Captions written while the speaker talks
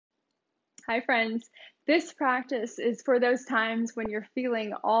Hi, friends. This practice is for those times when you're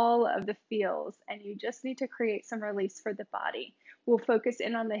feeling all of the feels and you just need to create some release for the body. We'll focus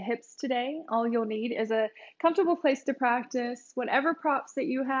in on the hips today. All you'll need is a comfortable place to practice. Whatever props that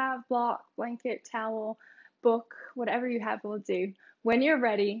you have, block, blanket, towel, book, whatever you have will do. When you're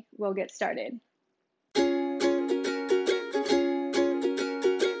ready, we'll get started.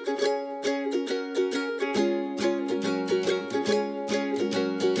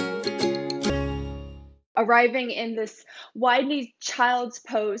 Arriving in this wide knee child's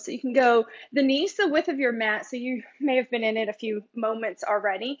pose. So you can go the knees the width of your mat. So you may have been in it a few moments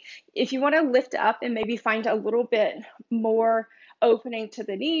already. If you want to lift up and maybe find a little bit more opening to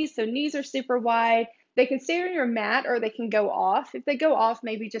the knees, so knees are super wide. They can stay on your mat or they can go off. If they go off,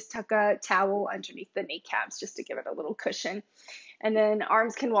 maybe just tuck a towel underneath the kneecaps just to give it a little cushion. And then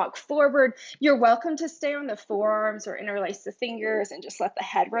arms can walk forward. You're welcome to stay on the forearms or interlace the fingers and just let the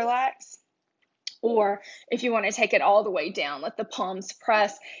head relax. Or if you want to take it all the way down, let the palms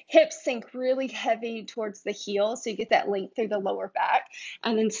press, hips sink really heavy towards the heel so you get that length through the lower back,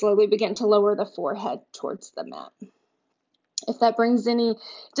 and then slowly begin to lower the forehead towards the mat. If that brings any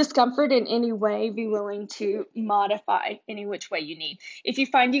discomfort in any way, be willing to modify any which way you need. If you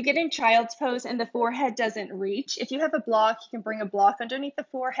find you get in child's pose and the forehead doesn't reach, if you have a block, you can bring a block underneath the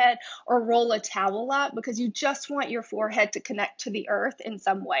forehead or roll a towel up because you just want your forehead to connect to the earth in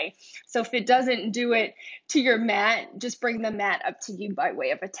some way. So if it doesn't do it to your mat, just bring the mat up to you by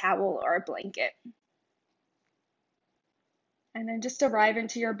way of a towel or a blanket. And then just arrive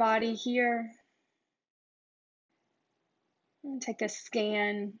into your body here. And take a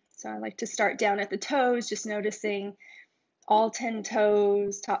scan. So I like to start down at the toes, just noticing all 10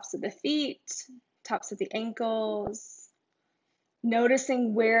 toes, tops of the feet, tops of the ankles,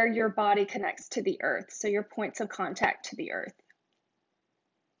 noticing where your body connects to the earth, so your points of contact to the earth.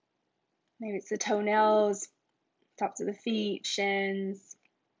 Maybe it's the toenails, tops of the feet, shins,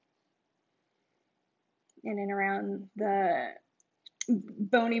 in and around the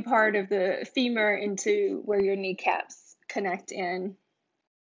bony part of the femur into where your kneecaps connect in.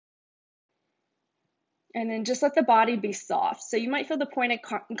 And then just let the body be soft. So you might feel the point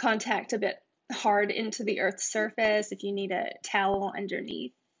of contact a bit hard into the earth's surface. If you need a towel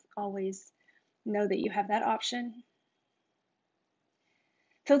underneath, always know that you have that option.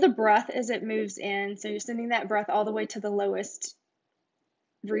 Feel the breath as it moves in. So you're sending that breath all the way to the lowest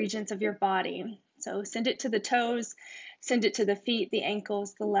regions of your body. So send it to the toes, send it to the feet, the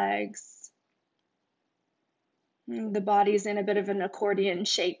ankles, the legs. The body's in a bit of an accordion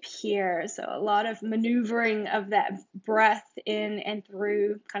shape here, so a lot of maneuvering of that breath in and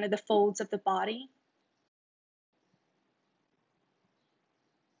through kind of the folds of the body.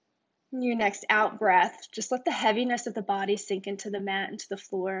 Your next out breath, just let the heaviness of the body sink into the mat, into the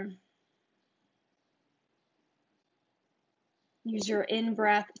floor. Use your in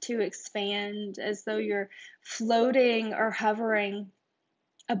breath to expand as though you're floating or hovering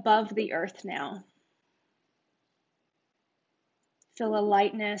above the earth now. Feel a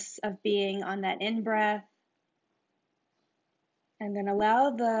lightness of being on that in breath. And then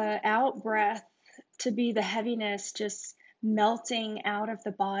allow the out breath to be the heaviness just melting out of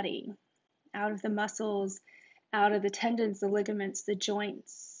the body, out of the muscles, out of the tendons, the ligaments, the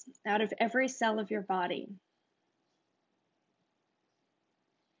joints, out of every cell of your body.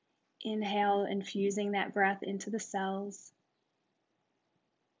 Inhale, infusing that breath into the cells.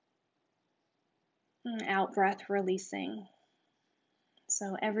 Out breath, releasing.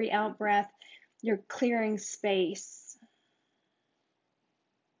 So every out breath, you're clearing space.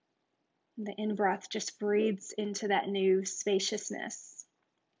 The in breath just breathes into that new spaciousness.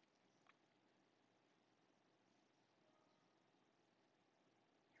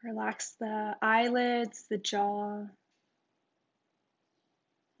 Relax the eyelids, the jaw,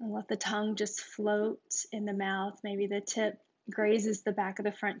 and let the tongue just float in the mouth. Maybe the tip grazes the back of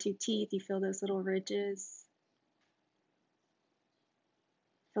the front two teeth. You feel those little ridges.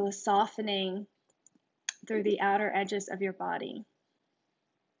 Feel a softening through the outer edges of your body.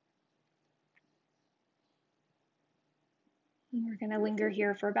 And we're going to linger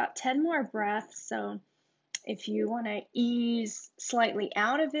here for about 10 more breaths. So if you want to ease slightly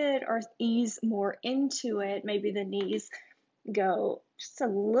out of it or ease more into it, maybe the knees go just a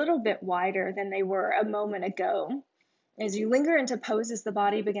little bit wider than they were a moment ago. As you linger into poses, the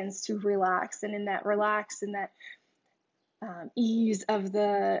body begins to relax, and in that relax and that ease of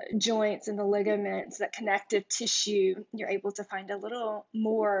the joints and the ligaments, that connective tissue, you're able to find a little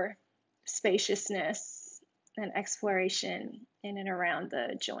more spaciousness and exploration in and around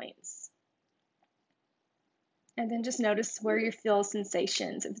the joints. And then just notice where you feel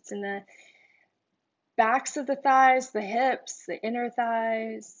sensations. If it's in the backs of the thighs, the hips, the inner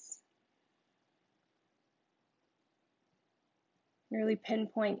thighs. Really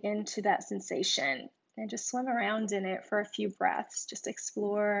pinpoint into that sensation and just swim around in it for a few breaths. Just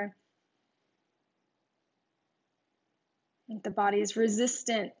explore. If the body is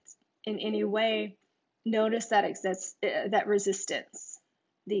resistant in any way, notice that that resistance,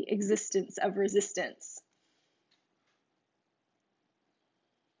 the existence of resistance.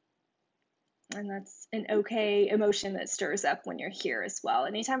 And that's an okay emotion that stirs up when you're here as well.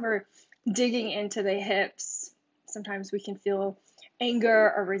 Anytime we're digging into the hips, sometimes we can feel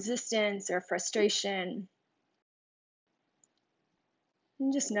anger or resistance or frustration.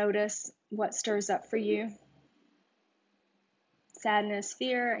 And just notice what stirs up for you. Sadness,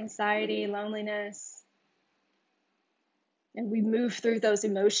 fear, anxiety, loneliness. And we move through those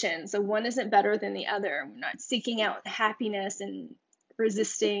emotions. So one isn't better than the other. We're not seeking out happiness and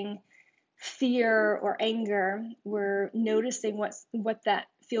resisting fear or anger. We're noticing what that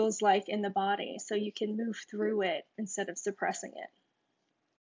feels like in the body, so you can move through it instead of suppressing it.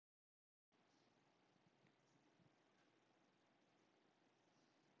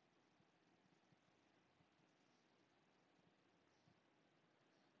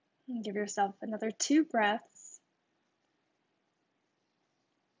 And give yourself another 2 breaths.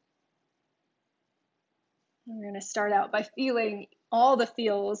 And we're going to start out by feeling all the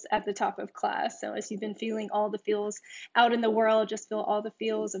feels at the top of class. So as you've been feeling all the feels out in the world, just feel all the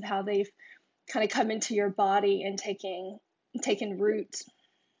feels of how they've kind of come into your body and taken root.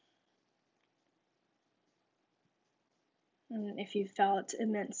 And if you felt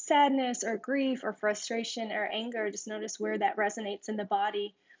immense sadness or grief or frustration or anger, just notice where that resonates in the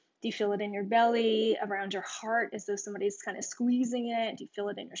body. Do you feel it in your belly, around your heart, as though somebody's kind of squeezing it? Do you feel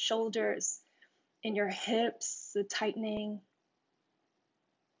it in your shoulders, in your hips, the tightening?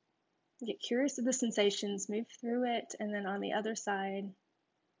 Get curious of the sensations, move through it, and then on the other side,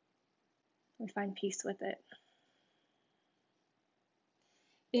 we find peace with it.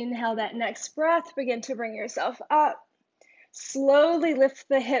 Inhale that next breath, begin to bring yourself up. Slowly lift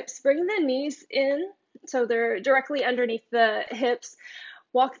the hips, bring the knees in so they're directly underneath the hips.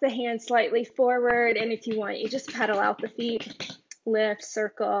 Walk the hands slightly forward, and if you want, you just pedal out the feet, lift,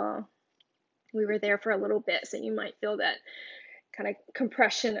 circle. We were there for a little bit, so you might feel that kind of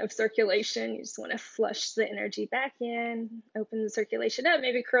compression of circulation. You just want to flush the energy back in, open the circulation up,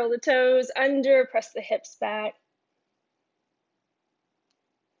 maybe curl the toes under, press the hips back.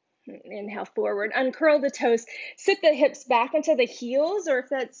 Inhale forward, uncurl the toes, sit the hips back into the heels, or if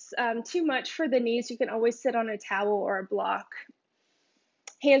that's too much for the knees, you can always sit on a towel or a block.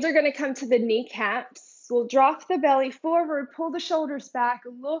 Hands are going to come to the kneecaps. We'll drop the belly forward, pull the shoulders back,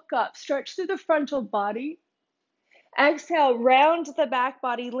 look up, stretch through the frontal body. Exhale, round the back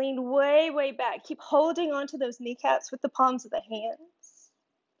body, lean way, way back. Keep holding onto those kneecaps with the palms of the hands.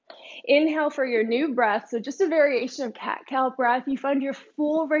 Inhale for your new breath. So just a variation of cat-cow breath. You find your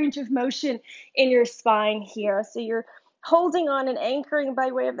full range of motion in your spine here. So you're holding on and anchoring by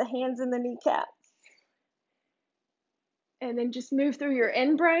way of the hands and the kneecaps. And then just move through your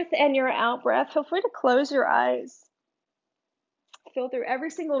in-breath and your out-breath. Feel free to close your eyes. Feel through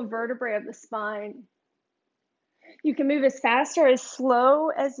every single vertebrae of the spine. You can move as fast or as slow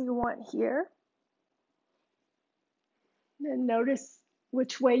as you want here. And notice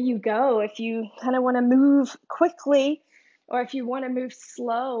which way you go. If you kind of want to move quickly or if you want to move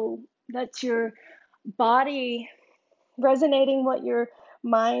slow, that's your body resonating what your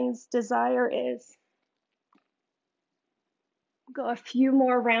mind's desire is. Go a few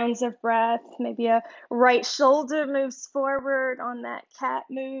more rounds of breath. Maybe a right shoulder moves forward on that cat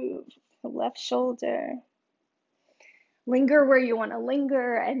move, the left shoulder. Linger where you want to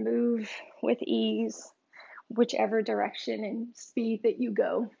linger and move with ease, whichever direction and speed that you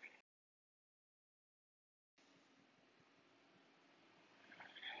go.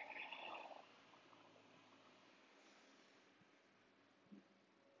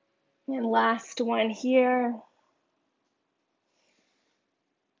 And last one here.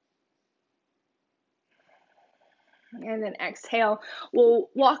 And then exhale. We'll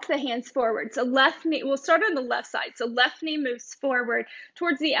walk the hands forward. So left knee, we'll start on the left side. So left knee moves forward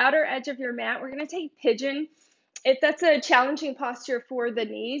towards the outer edge of your mat. We're going to take pigeon. If that's a challenging posture for the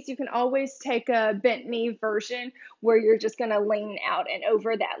knees, you can always take a bent knee version where you're just going to lean out and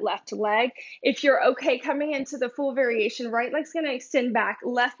over that left leg. If you're okay coming into the full variation, right leg's going to extend back,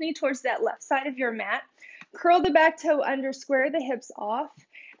 left knee towards that left side of your mat. Curl the back toe under, square the hips off,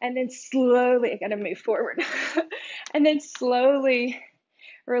 and then slowly, I got to move forward, and then slowly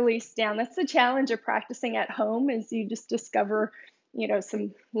release down. That's the challenge of practicing at home, is you just discover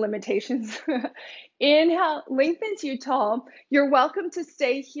some limitations. Inhale, lengthens you tall. You're welcome to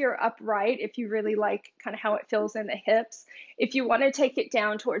stay here upright if you really like kind of how it feels in the hips. If you want to take it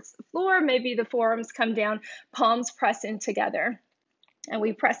down towards the floor, maybe the forearms come down, palms press in together. And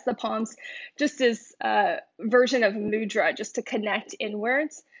we press the palms just as a version of mudra, just to connect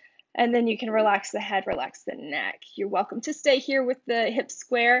inwards. And then you can relax the head, relax the neck. You're welcome to stay here with the hips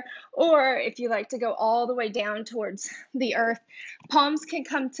square, or if you like to go all the way down towards the earth, palms can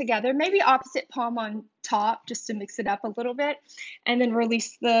come together, maybe opposite palm on top, just to mix it up a little bit, and then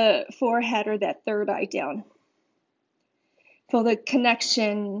release the forehead or that third eye down. Feel the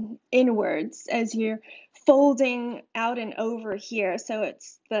connection inwards as you're folding out and over here. So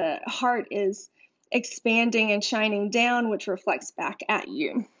it's the heart is expanding and shining down, which reflects back at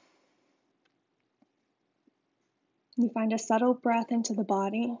you. You find a subtle breath into the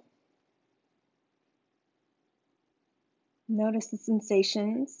body. Notice the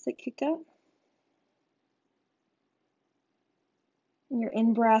sensations that kick up. Your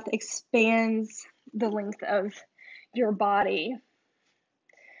in-breath expands the length of your body,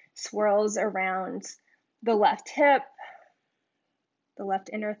 swirls around the left hip, the left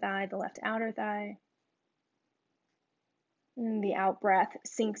inner thigh, the left outer thigh. And the out breath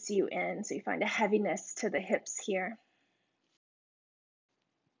sinks you in, so you find a heaviness to the hips here.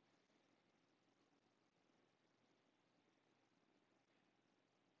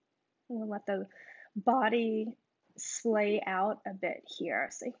 And we'll let the body splay out a bit here.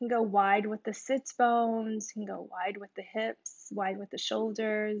 So you can go wide with the sits bones, you can go wide with the hips, wide with the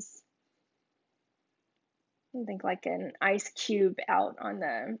shoulders. And think like an ice cube out on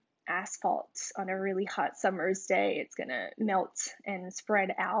the asphalt on a really hot summer's day. It's going to melt and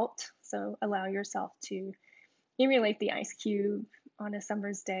spread out. So allow yourself to emulate the ice cube on a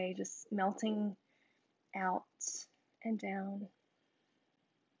summer's day, just melting out and down.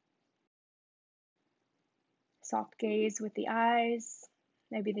 Soft gaze with the eyes.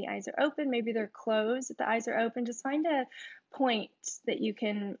 Maybe the eyes are open, maybe they're closed. If the eyes are open, just find a point that you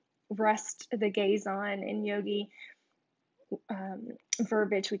can rest the gaze on. In yogi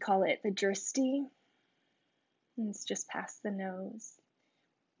verbiage, we call it the drishti. And it's just past the nose.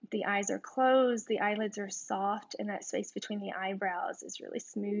 The eyes are closed, the eyelids are soft, and that space between the eyebrows is really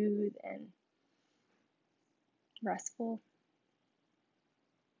smooth and restful.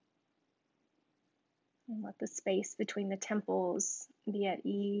 And let the space between the temples be at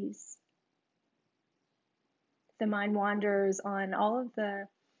ease. The mind wanders on all of the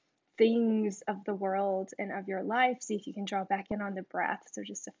things of the world and of your life. See if you can draw back in on the breath. So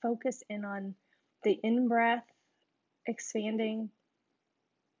just to focus in on the in-breath expanding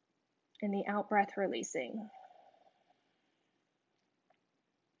and the out-breath releasing.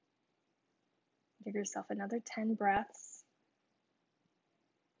 Give yourself another 10 breaths.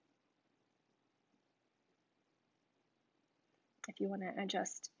 If you want to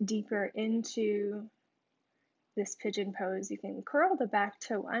adjust deeper into this pigeon pose, you can curl the back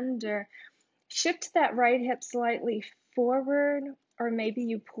toe under, shift that right hip slightly forward, or maybe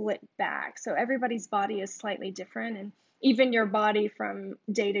you pull it back. So everybody's body is slightly different, and even your body from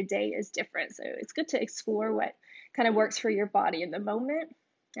day to day is different. So it's good to explore what kind of works for your body in the moment.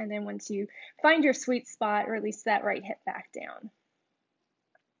 And then once you find your sweet spot, release that right hip back down.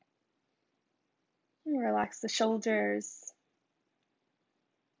 And relax the shoulders.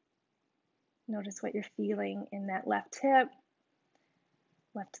 Notice what you're feeling in that left hip,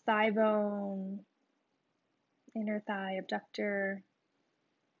 left thigh bone, inner thigh, abductor,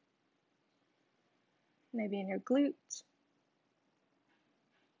 maybe in your glute.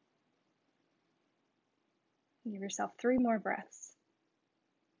 Give yourself 3 more breaths.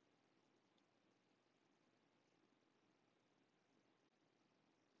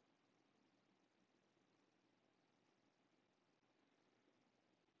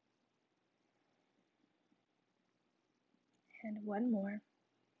 And 1 more.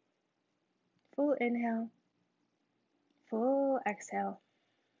 Full inhale, full exhale.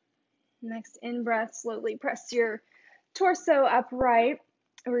 Next in-breath, slowly press your torso upright.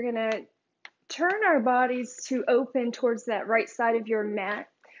 We're going to turn our bodies to open towards that right side of your mat.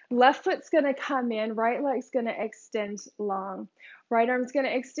 Left foot's going to come in, right leg's going to extend long. Right arm's going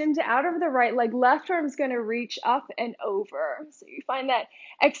to extend out over the right leg. Left arm's going to reach up and over. So you find that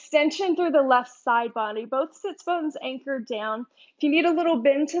extension through the left side body. Both sits bones anchored down. If you need a little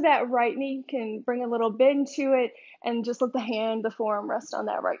bend to that right knee, you can bring a little bend to it and just let the hand, the forearm rest on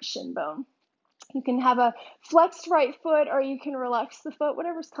that right shin bone. You can have a flexed right foot, or you can relax the foot,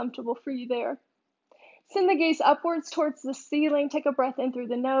 whatever's comfortable for you there. Send the gaze upwards towards the ceiling. Take a breath in through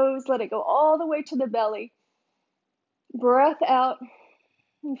the nose. Let it go all the way to the belly. Breath out.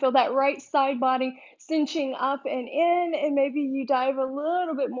 And feel that right side body cinching up and in, and maybe you dive a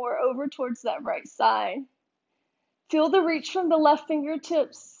little bit more over towards that right side. Feel the reach from the left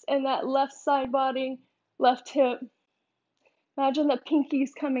fingertips and that left side body, left hip. Imagine the pinkies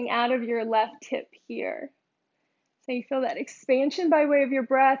coming out of your left hip here. So you feel that expansion by way of your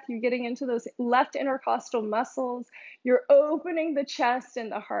breath. You're getting into those left intercostal muscles. You're opening the chest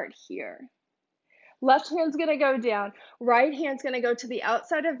and the heart here. Left hand's gonna go down. Right hand's gonna go to the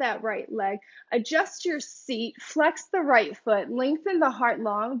outside of that right leg. Adjust your seat. Flex the right foot. Lengthen the heart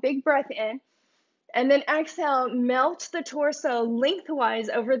long. Big breath in. And then exhale, melt the torso lengthwise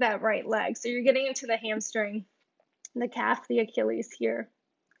over that right leg. So you're getting into the hamstring, the calf, the Achilles here.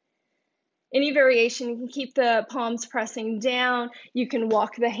 Any variation, you can keep the palms pressing down. You can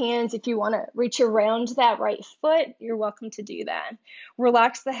walk the hands if you want to reach around that right foot. You're welcome to do that.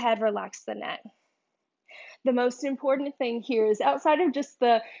 Relax the head, relax the neck. The most important thing here is outside of just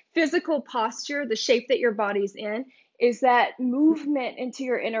the physical posture, the shape that your body's in, is that movement into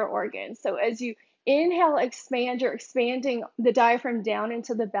your inner organs. So as you inhale, expand, you're expanding the diaphragm down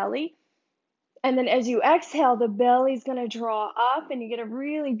into the belly. And then as you exhale, the belly's going to draw up and you get a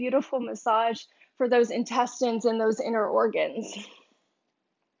really beautiful massage for those intestines and those inner organs.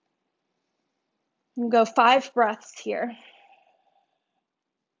 You can go 5 breaths here.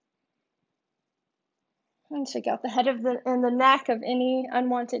 And shake out the head and the neck of any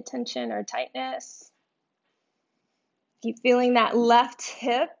unwanted tension or tightness. Keep feeling that left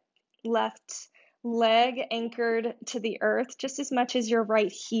hip, left leg anchored to the earth just as much as your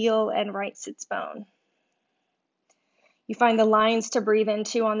right heel and right sits bone. You find the lines to breathe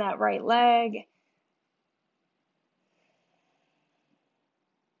into on that right leg.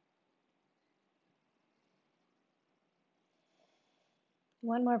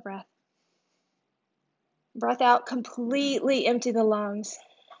 One more breath. Breath out, completely empty the lungs.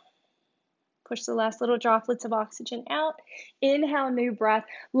 Push the last little droplets of oxygen out. Inhale, new breath.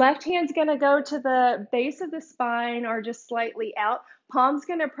 Left hand's gonna go to the base of the spine or just slightly out. Palm's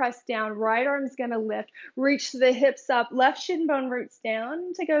gonna press down. Right arm's gonna lift. Reach the hips up. Left shin bone roots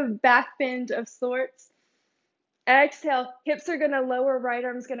down. Take a back bend of sorts. Exhale, hips are gonna lower. Right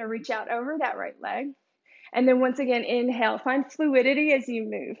arm's gonna reach out over that right leg. And then once again, inhale. Find fluidity as you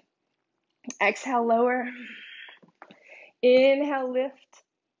move. Exhale, lower. Inhale, lift.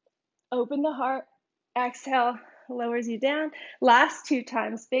 Open the heart. Exhale, lowers you down. Last 2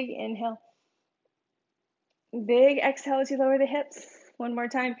 times. Big inhale. Big exhale as you lower the hips. One more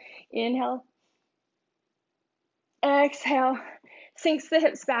time. Inhale. Exhale. Sinks the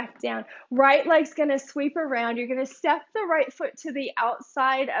hips back down. Right leg's going to sweep around. You're going to step the right foot to the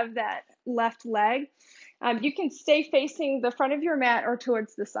outside of that left leg. You can stay facing the front of your mat or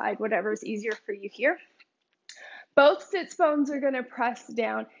towards the side, whatever is easier for you here. Both sits bones are going to press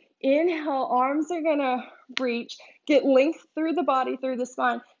down. Inhale, arms are going to reach. Get length through the body, through the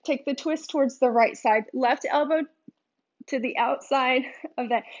spine. Take the twist towards the right side. Left elbow to the outside of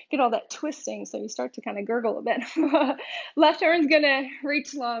that. Get all that twisting so you start to kind of gurgle a bit. Left arm's going to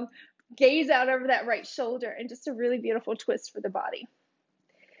reach long. Gaze out over that right shoulder and just a really beautiful twist for the body.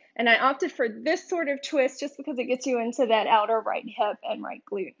 And I opted for this sort of twist just because it gets you into that outer right hip and right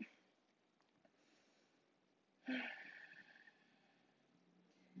glute.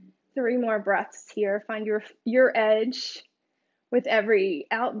 Three more breaths here. Find your edge with every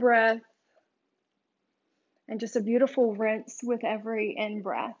out breath and just a beautiful rinse with every in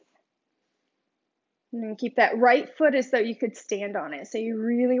breath. And then keep that right foot as though you could stand on it. So you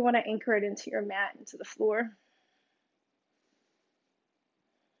really want to anchor it into your mat, into the floor.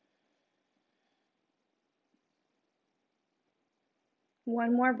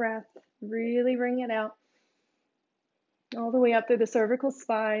 One more breath. Really wring it out. All the way up through the cervical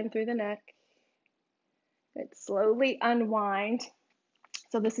spine, through the neck. Good. Slowly unwind.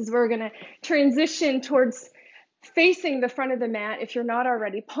 So this is where we're going to transition towards facing the front of the mat if you're not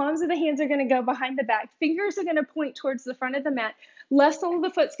already. Palms of the hands are going to go behind the back. Fingers are going to point towards the front of the mat. Left sole of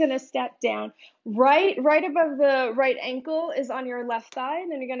the foot's going to step down. Right above the right ankle is on your left thigh,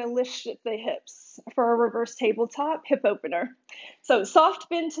 and then you're going to lift the hips for a reverse tabletop hip opener. So soft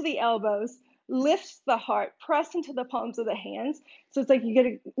bend to the elbows. Lift the heart. Press into the palms of the hands. So it's like you get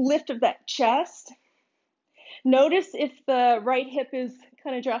a lift of that chest. Notice if the right hip is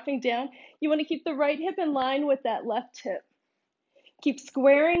kind of dropping down. You want to keep the right hip in line with that left hip. Keep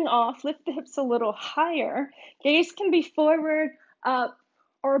squaring off. Lift the hips a little higher. Gaze can be forward, up,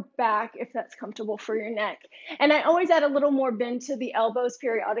 or back if that's comfortable for your neck. And I always add a little more bend to the elbows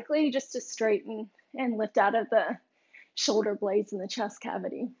periodically just to straighten and lift out of the shoulder blades and the chest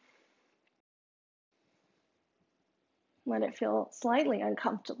cavity. Let it feel slightly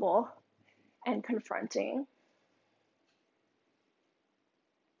uncomfortable and confronting.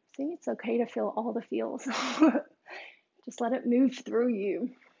 See, it's okay to feel all the feels. Just let it move through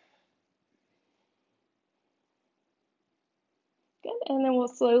you. Good. And then we'll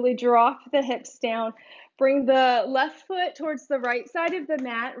slowly drop the hips down. Bring the left foot towards the right side of the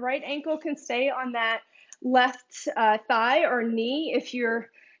mat. Right ankle can stay on that left thigh or knee if you're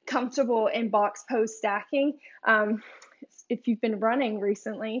comfortable in box pose stacking. If you've been running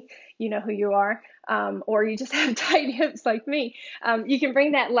recently, you know who you are, or you just have tight hips like me. You can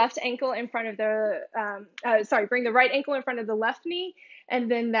bring that left ankle in front of bring the right ankle in front of the left knee,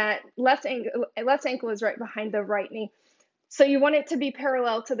 and then that left ankle is right behind the right knee. So you want it to be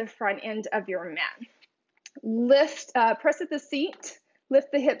parallel to the front end of your mat. Press at the seat,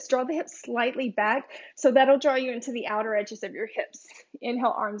 lift the hips, draw the hips slightly back. So that'll draw you into the outer edges of your hips.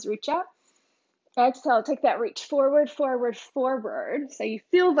 Inhale, arms reach up. Exhale, take that reach forward, forward, forward. So you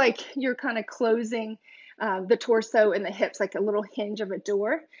feel like you're kind of closing the torso and the hips like a little hinge of a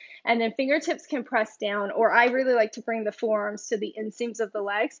door. And then fingertips can press down, or I really like to bring the forearms to the inseams of the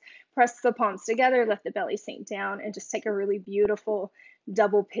legs, press the palms together, let the belly sink down, and just take a really beautiful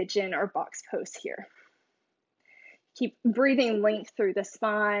double pigeon or box pose here. Keep breathing length through the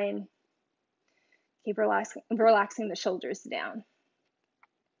spine. Keep relaxing the shoulders down.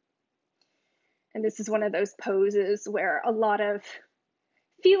 And this is one of those poses where a lot of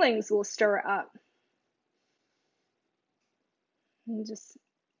feelings will stir up. And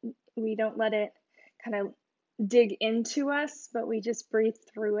we don't let it kind of dig into us, but we just breathe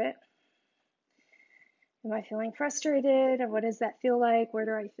through it. Am I feeling frustrated? Or what does that feel like? Where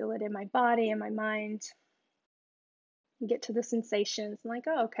do I feel it in my body, in my mind? You get to the sensations and like,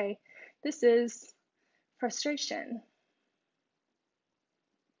 oh, okay, this is frustration.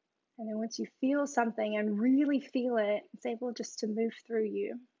 And then once you feel something and really feel it, it's able just to move through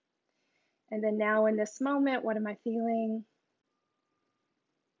you. And then now in this moment, what am I feeling?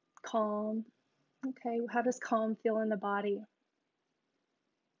 Calm. Okay, how does calm feel in the body?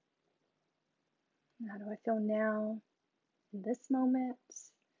 How do I feel now in this moment?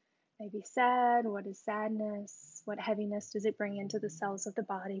 Maybe sad. What is sadness? What heaviness does it bring into the cells of the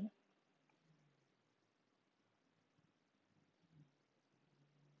body?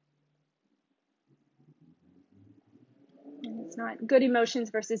 And it's not good emotions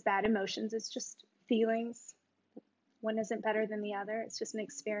versus bad emotions. It's just feelings. One isn't better than the other. It's just an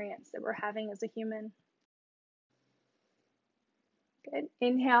experience that we're having as a human. Good.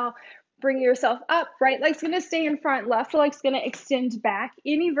 Inhale, bring yourself up. Right leg's going to stay in front. Left leg's going to extend back.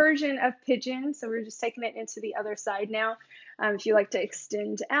 Any version of pigeon. So we're just taking it into the other side now. If you like to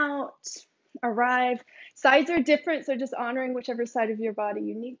extend out, arrive. Sides are different, so just honoring whichever side of your body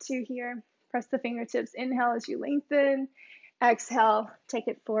you need to here. Press the fingertips. Inhale as you lengthen. Exhale, take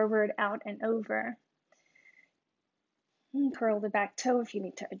it forward, out, and over. And curl the back toe if you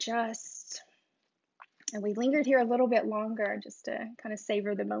need to adjust. And we lingered here a little bit longer just to kind of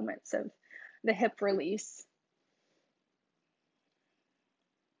savor the moments of the hip release.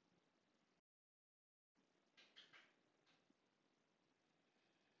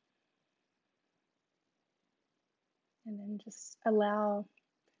 And then just allow,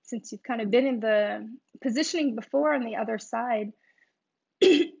 since you've kind of been in the positioning before on the other side,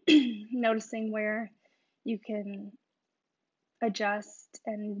 noticing where you can adjust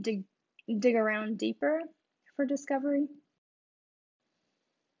and dig around deeper for discovery.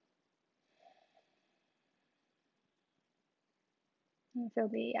 And feel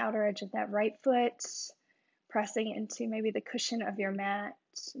the outer edge of that right foot pressing into maybe the cushion of your mat,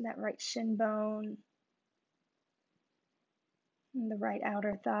 that right shin bone, and the right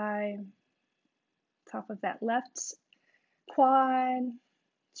outer thigh, top of that left quad,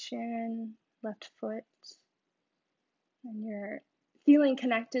 shin, left foot, and you're feeling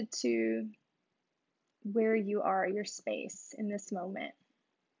connected to where you are, your space in this moment.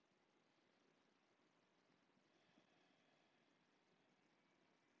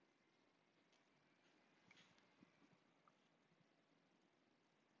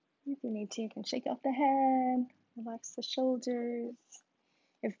 If you need to, you can shake off the head, relax the shoulders.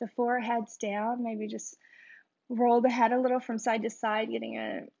 If the forehead's down, maybe just roll the head a little from side to side, getting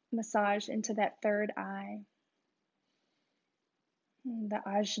a massage into that third eye. The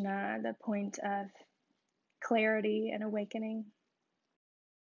ajna, the point of clarity and awakening.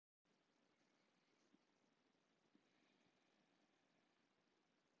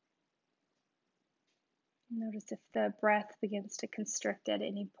 Notice if the breath begins to constrict at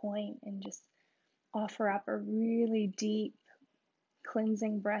any point, and just offer up a really deep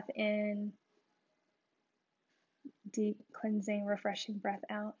cleansing breath in, Deep, cleansing, refreshing breath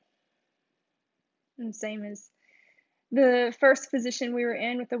out. And same as the first position we were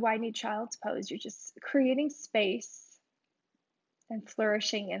in with the wide-kneed child's pose. You're just creating space and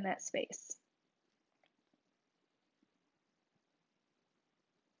flourishing in that space.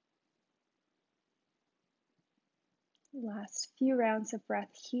 Last few rounds of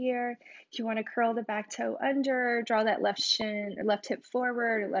breath here. If you want to curl the back toe under, draw that left shin or left hip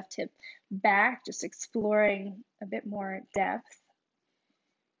forward or left hip back, just exploring a bit more depth.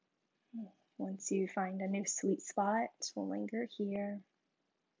 Once you find a new sweet spot, we'll linger here.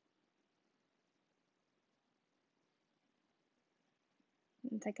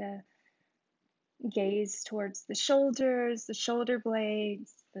 And take a gaze towards the shoulders, the shoulder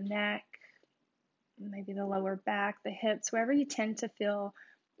blades, the neck, maybe the lower back, the hips, wherever you tend to feel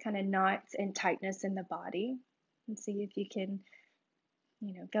kind of knots and tightness in the body. And see if you can,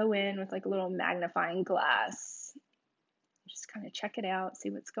 go in with like a little magnifying glass. Just kind of check it out, see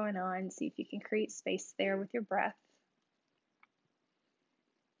what's going on, see if you can create space there with your breath.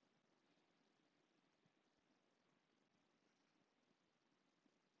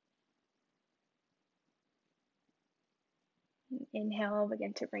 Inhale,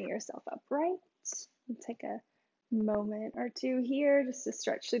 begin to bring yourself upright. And take a moment or two here just to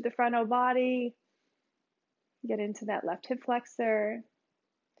stretch through the frontal body. Get into that left hip flexor.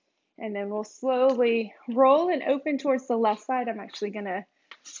 And then we'll slowly roll and open towards the left side. I'm actually going to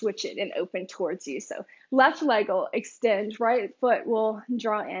switch it and open towards you. So left leg will extend, right foot will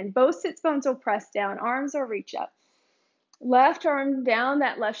draw in. Both sits bones will press down, arms will reach up. Left arm down,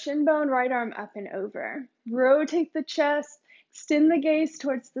 that left shin bone, right arm up and over. Rotate the chest, extend the gaze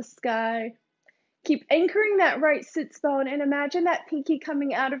towards the sky. Keep anchoring that right sits bone and imagine that pinky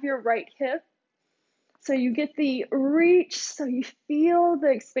coming out of your right hip. So you get the reach, so you feel the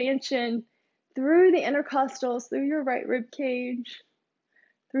expansion through the intercostals, through your right rib cage,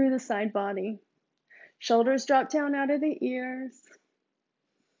 through the side body. Shoulders drop down out of the ears.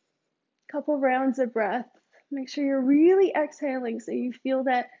 Couple rounds of breath. Make sure you're really exhaling so you feel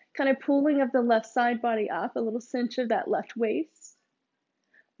that kind of pulling of the left side body up, a little cinch of that left waist.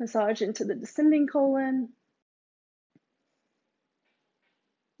 Massage into the descending colon.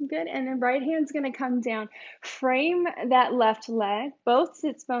 Good, and then right hand's gonna come down. Frame that left leg, both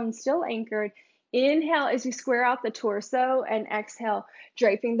sits bones still anchored. Inhale as you square out the torso, and exhale,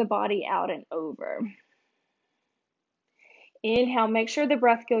 draping the body out and over. Inhale, make sure the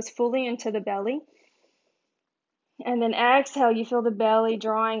breath goes fully into the belly. And then exhale, you feel the belly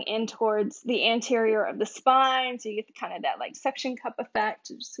drawing in towards the anterior of the spine. So you get kind of that like suction cup effect.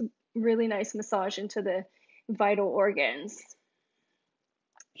 Just a really nice massage into the vital organs.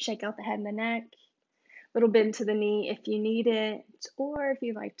 Shake out the head and the neck. A little bend to the knee if you need it, or if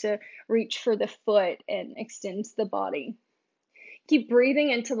you like to reach for the foot and extend the body. Keep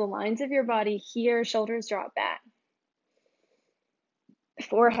breathing into the lines of your body here. Shoulders drop back.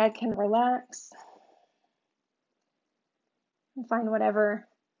 Forehead can relax. And find whatever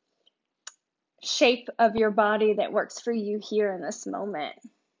shape of your body that works for you here in this moment.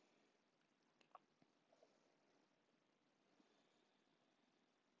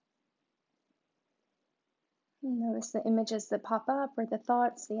 Notice the images that pop up, or the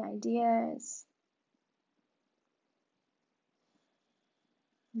thoughts, the ideas.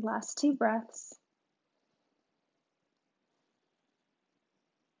 Last two breaths.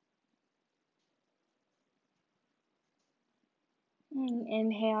 And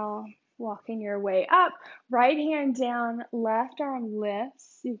inhale, walking your way up. Right hand down, left arm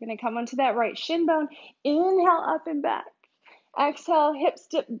lifts. You're going to come onto that right shin bone. Inhale, up and back. Exhale, hips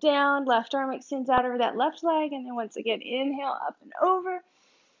dip down. Left arm extends out over that left leg. And then once again, inhale, up and over.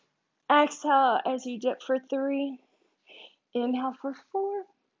 Exhale as you dip for 3. Inhale for 4.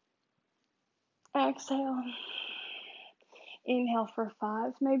 Exhale. Inhale for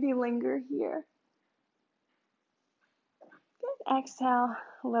 5. Maybe linger here. Good. Exhale,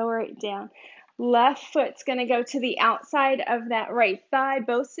 lower it down. Left foot's going to go to the outside of that right thigh.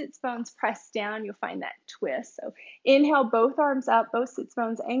 Both sits bones press down. You'll find that twist. So inhale, both arms up, both sits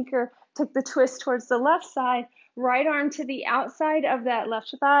bones anchor. Took the twist towards the left side. Right arm to the outside of that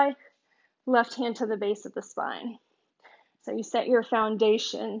left thigh. Left hand to the base of the spine. So you set your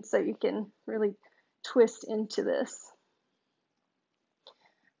foundation so you can really twist into this.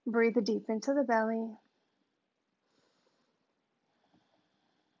 Breathe deep into the belly.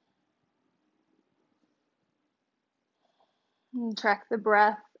 And track the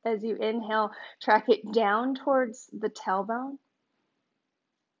breath as you inhale. Track it down towards the tailbone.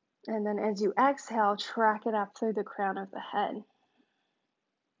 And then as you exhale, track it up through the crown of the head.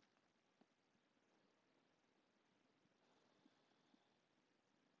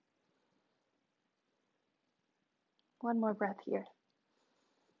 One more breath here.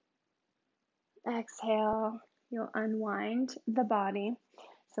 Exhale, you'll unwind the body.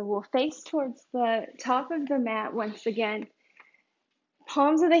 So we'll face towards the top of the mat once again.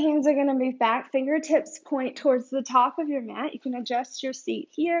 Palms of the hands are going to move back. Fingertips point towards the top of your mat. You can adjust your seat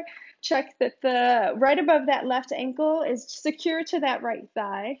here. Check that the right above that left ankle is secure to that right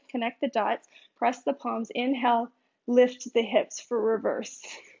thigh. Connect the dots. Press the palms. Inhale, lift the hips for reverse.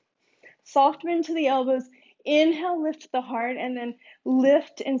 Soft bend to the elbows. Inhale, lift the heart, and then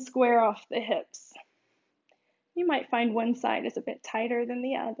lift and square off the hips. You might find one side is a bit tighter than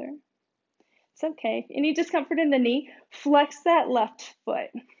the other. It's okay. Any discomfort in the knee, flex that left foot.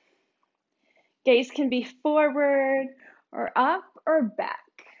 Gaze can be forward or up or back.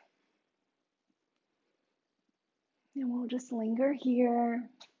 And we'll just linger here.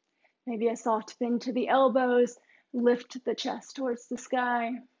 Maybe a soft bend to the elbows. Lift the chest towards the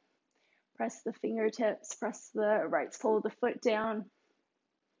sky. Press the fingertips. Press the right sole of the foot down.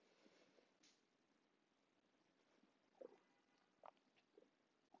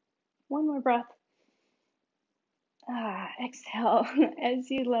 One more breath. Exhale as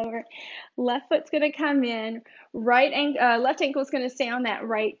you lower. Left foot's going to come in. Left ankle is going to stay on that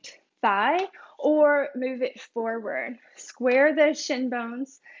right thigh or move it forward. Square the shin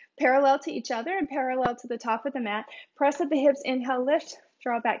bones parallel to each other and parallel to the top of the mat. Press at the hips. Inhale, lift.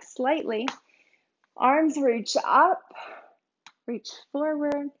 Draw back slightly. Arms reach up. Reach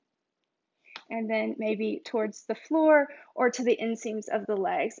forward. And then maybe towards the floor or to the inseams of the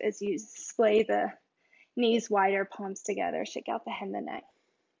legs as you splay the knees wider, palms together. Shake out the head and the neck.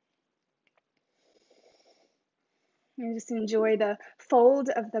 And just enjoy the fold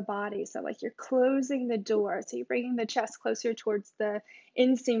of the body. So like you're closing the door. So you're bringing the chest closer towards the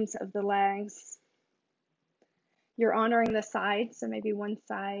inseams of the legs. You're honoring the side. So maybe one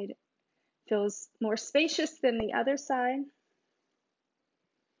side feels more spacious than the other side.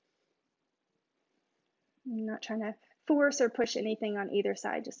 I'm not trying to force or push anything on either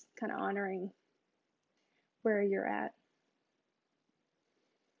side. Just kind of honoring where you're at.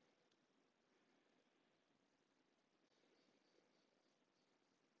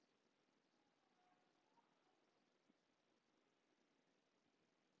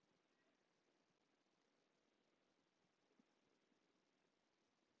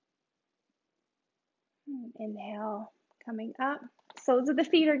 Inhale, coming up. Soles of the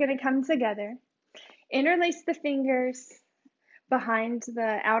feet are going to come together. Interlace the fingers behind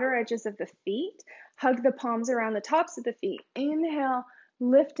the outer edges of the feet. Hug the palms around the tops of the feet. Inhale,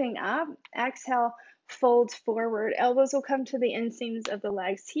 lifting up. Exhale, fold forward. Elbows will come to the inseams of the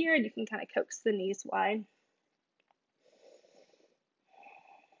legs here, and you can kind of coax the knees wide.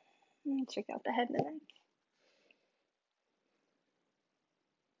 And check out the head and the neck.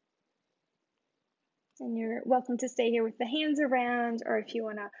 And you're welcome to stay here with the hands around, or if you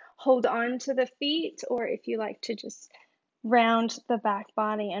want to hold on to the feet, or if you like to just round the back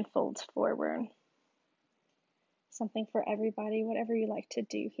body and fold forward. Something for everybody, whatever you like to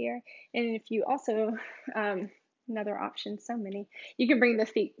do here. And if you also, another option, so many, you can bring the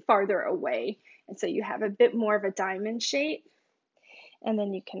feet farther away. And so you have a bit more of a diamond shape, and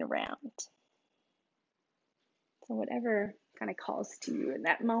then you can round. So whatever kind of calls to you in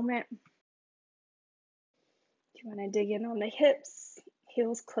that moment. If you want to dig in on the hips,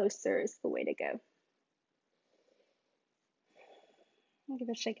 heels closer is the way to go. I'll give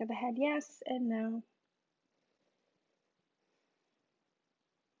a shake of the head, yes and no.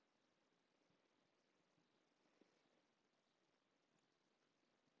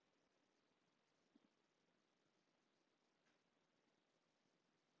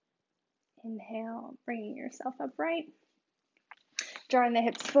 Inhale, bringing yourself upright. Drawing the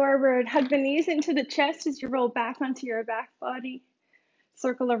hips forward. Hug the knees into the chest as you roll back onto your back body.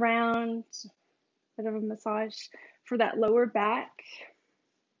 Circle around. Bit of a massage for that lower back.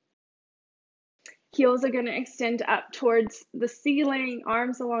 Heels are going to extend up towards the ceiling,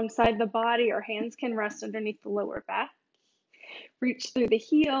 arms alongside the body, or hands can rest underneath the lower back. Reach through the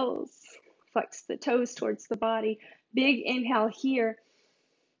heels, flex the toes towards the body. Big inhale here.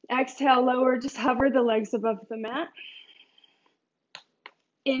 Exhale, lower, just hover the legs above the mat.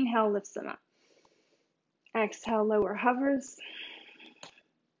 Inhale, lifts them up. Exhale, lower, hovers.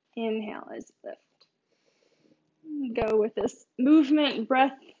 Inhale is lift. Go with this movement,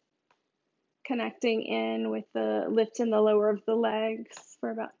 breath, connecting in with the lift in the lower of the legs for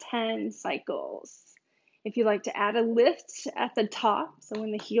about 10 cycles. If you like to add a lift at the top, so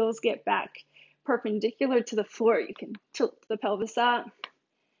when the heels get back perpendicular to the floor, you can tilt the pelvis up.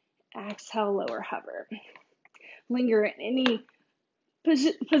 Exhale, lower, hover. Linger in any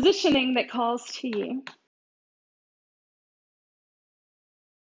positioning that calls to you.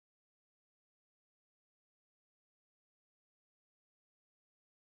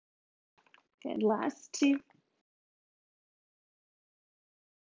 Good. Last two.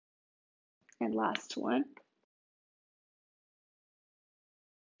 And last one.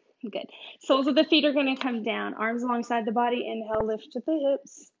 Good. Soles of the feet are going to come down. Arms alongside the body. Inhale, lift at the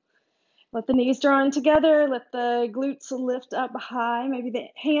hips. Let the knees draw in together. Let the glutes lift up high. Maybe the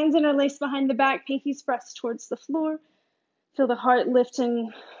hands interlace behind the back. Pinkies press towards the floor. Feel the heart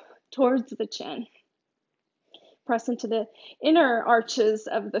lifting towards the chin. Press into the inner arches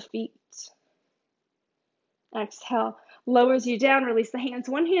of the feet. Exhale. Lowers you down. Release the hands.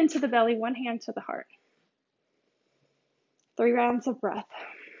 One hand to the belly, one hand to the heart. 3 rounds of breath.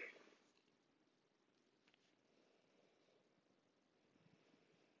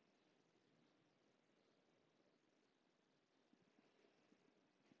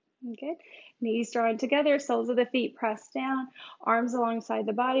 Good. Knees drawn together, soles of the feet pressed down, arms alongside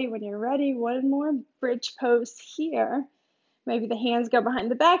the body. When you're ready, one more bridge pose here. Maybe the hands go behind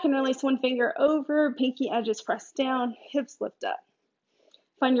the back and release one finger over, pinky edges pressed down, hips lift up.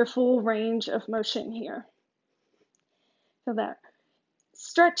 Find your full range of motion here. Feel that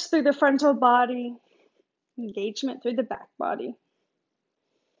stretch through the frontal body, engagement through the back body.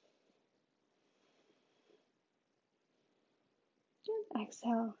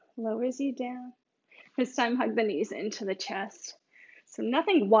 Exhale, lowers you down. This time, hug the knees into the chest. So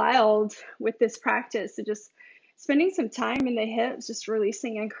nothing wild with this practice. So just spending some time in the hips, just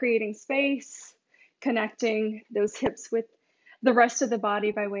releasing and creating space, connecting those hips with the rest of the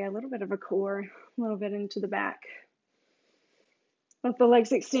body by way a little bit of a core, a little bit into the back. Let the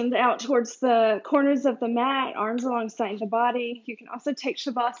legs extend out towards the corners of the mat, arms alongside the body. You can also take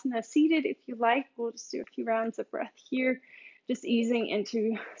Shavasana seated if you like. We'll just do a few rounds of breath here, just easing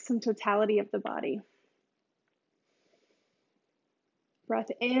into some totality of the body.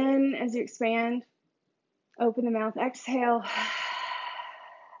 Breath in as you expand. Open the mouth, exhale.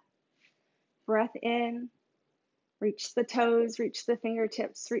 Breath in. Reach the toes, reach the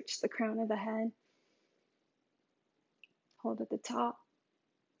fingertips, reach the crown of the head. Hold at the top.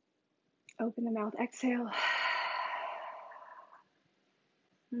 Open the mouth, exhale.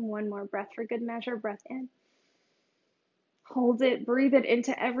 And one more breath for good measure. Breath in. Hold it, breathe it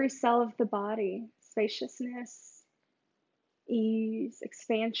into every cell of the body. Spaciousness, ease,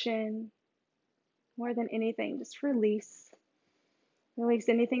 expansion. More than anything, just release. Release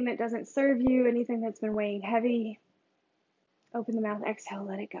anything that doesn't serve you, anything that's been weighing heavy. Open the mouth, exhale,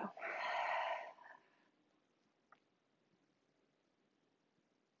 let it go.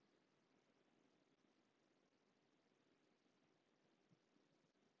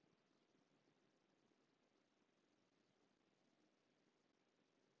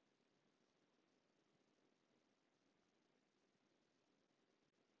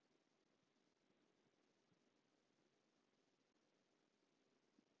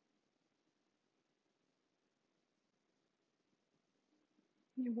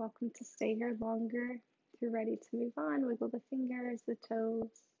 You're welcome to stay here longer. If you're ready to move on, wiggle the fingers, the toes.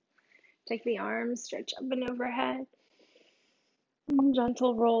 Take the arms, stretch up and overhead. And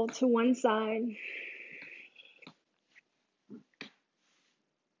gentle roll to one side.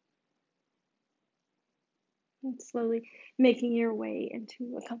 And slowly making your way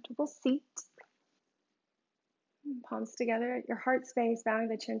into a comfortable seat. Palms together at your heart space, bowing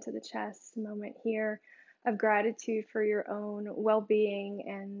the chin to the chest. A moment here of gratitude for your own well-being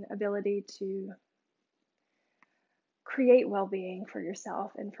and ability to create well-being for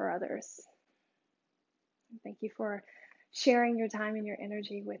yourself and for others. Thank you for sharing your time and your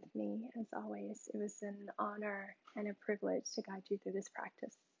energy with me. As always, it was an honor and a privilege to guide you through this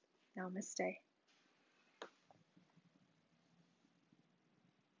practice. Namaste.